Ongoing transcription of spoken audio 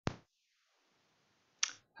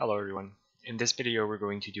Hello everyone. In this video we're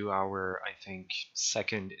going to do our, I think,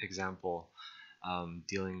 second example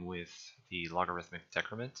dealing with the logarithmic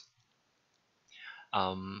decrement.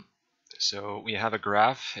 So we have a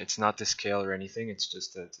graph. It's not to scale or anything, it's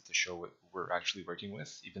just to show what we're actually working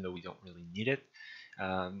with, even though we don't really need it.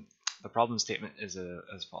 The problem statement is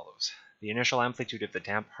as follows. The initial amplitude of the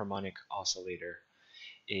damped harmonic oscillator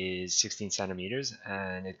is 16 centimeters,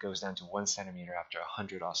 and it goes down to 1 centimeter after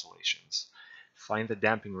 100 oscillations. Find the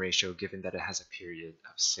damping ratio given that it has a period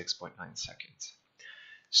of 6.9 seconds.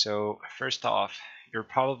 So first off, you're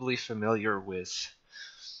probably familiar with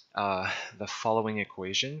the following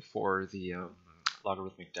equation for the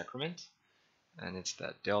logarithmic decrement, and it's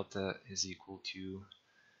that delta is equal to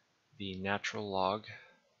the natural log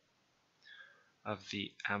of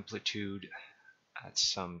the amplitude at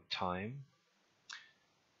some time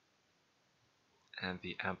and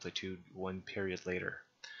the amplitude one period later.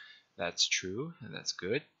 That's true, and that's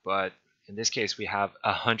good, but in this case we have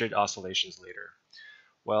 100 oscillations later.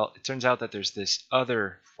 Well, it turns out that there's this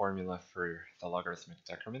other formula for the logarithmic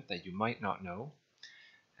decrement that you might not know,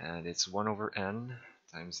 and it's 1 over n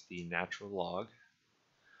times the natural log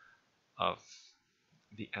of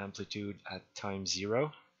the amplitude at time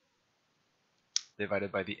 0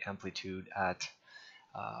 divided by the amplitude at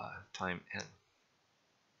time n.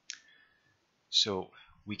 So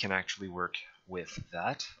we can actually work with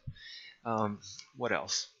that. What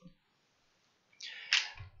else?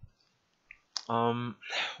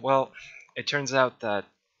 Well, it turns out that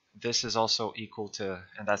this is also equal to,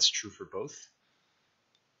 and that's true for both.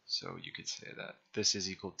 So you could say that this is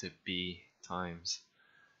equal to b times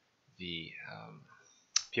the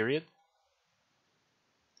period,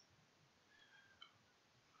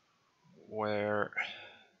 where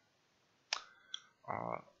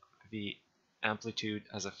the amplitude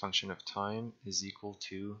as a function of time is equal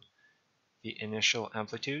to the initial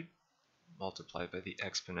amplitude multiplied by the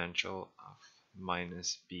exponential of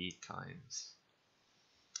minus b times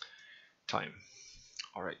time.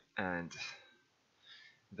 All right, and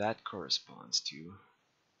that corresponds to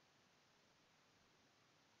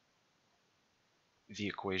the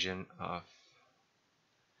equation of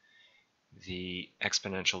the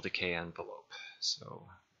exponential decay envelope. So,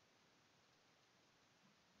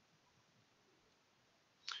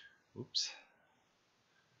 oops,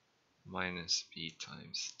 minus b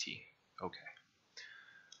times t. Okay.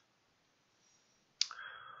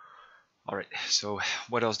 All right, so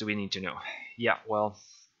what else do we need to know? Yeah, well,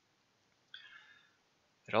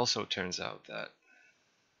 it also turns out that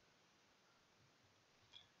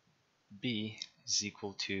b is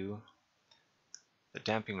equal to the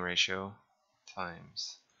damping ratio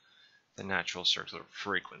times the natural circular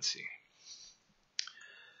frequency.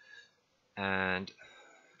 And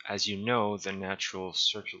as you know, the natural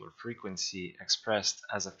circular frequency expressed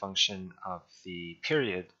as a function of the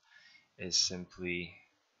period is simply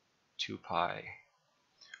 2 pi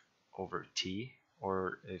over t,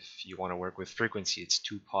 or if you want to work with frequency, it's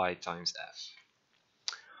 2 pi times f.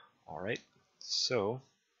 All right, so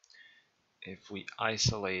if we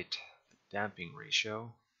isolate the damping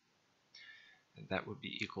ratio, and that would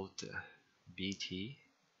be equal to bt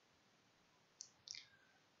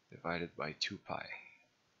divided by 2 pi.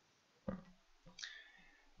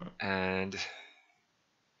 And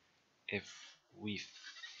if we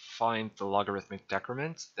find the logarithmic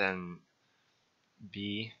decrement, then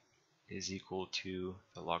b is equal to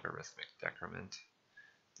the logarithmic decrement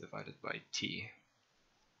divided by t.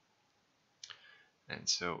 And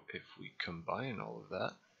so if we combine all of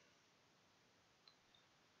that,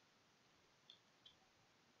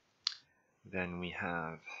 then we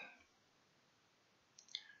have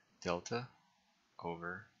delta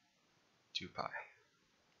over 2 pi.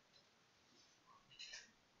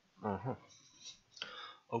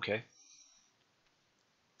 Okay,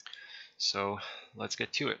 so let's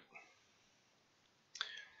get to it.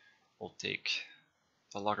 We'll take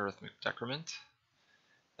the logarithmic decrement.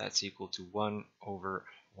 That's equal to 1 over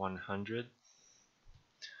 100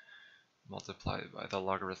 multiplied by the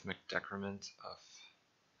logarithmic decrement of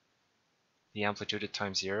the amplitude at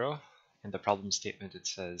time 0. In the problem statement it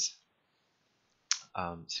says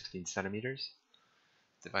 16 centimeters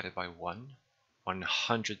divided by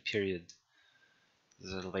 100 period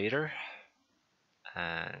later,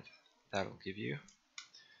 and that'll give you,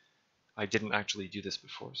 I didn't actually do this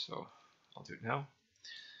before, so I'll do it now,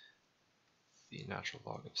 the natural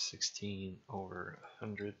log of 16 over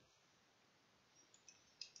 100,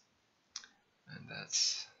 and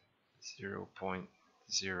that's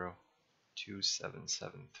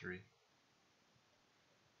 0.02773.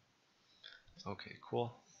 Okay,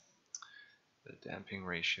 cool. The damping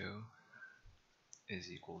ratio is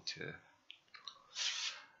equal to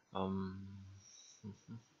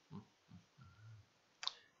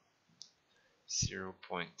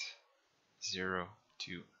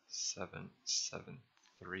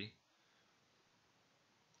 0.02773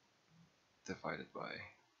 divided by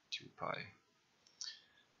 2 pi.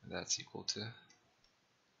 And that's equal to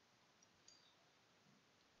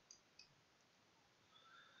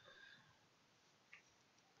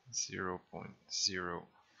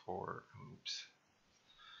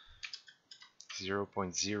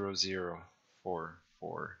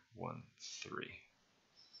 0.004413.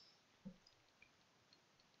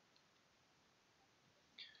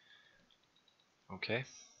 Okay.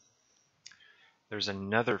 There's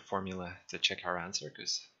another formula to check our answer,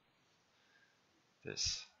 because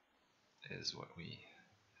this is what we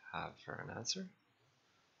have for an answer.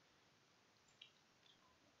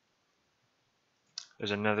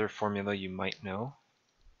 There's another formula you might know,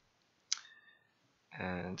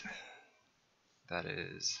 and that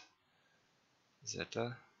is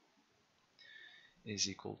zeta is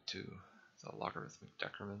equal to the logarithmic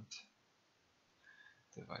decrement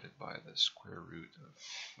divided by the square root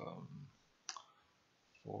of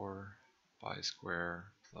 4 pi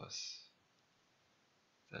square plus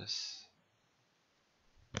this.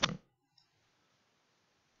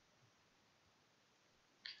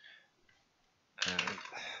 And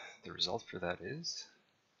the result for that is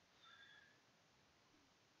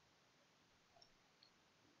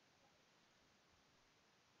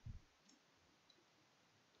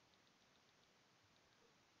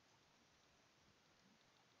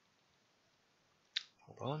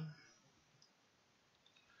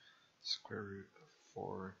square root of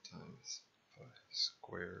 4 times pi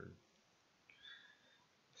squared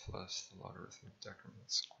plus the logarithmic decrement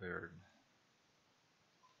squared,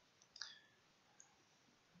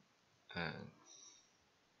 and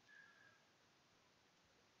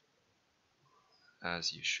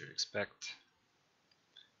as you should expect,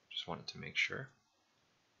 just wanted to make sure,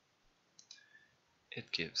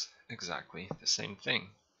 it gives exactly the same thing.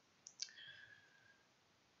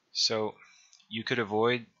 So you could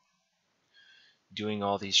avoid doing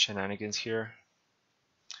all these shenanigans here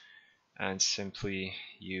and simply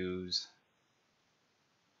use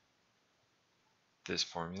this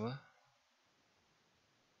formula.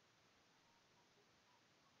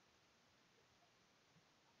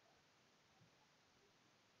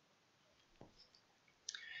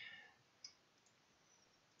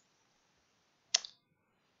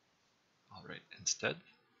 I'll write instead.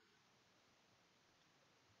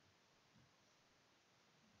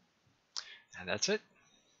 And that's it.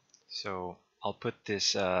 So I'll put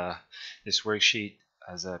this this worksheet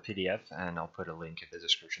as a PDF, and I'll put a link in the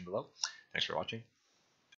description below. Thanks for watching.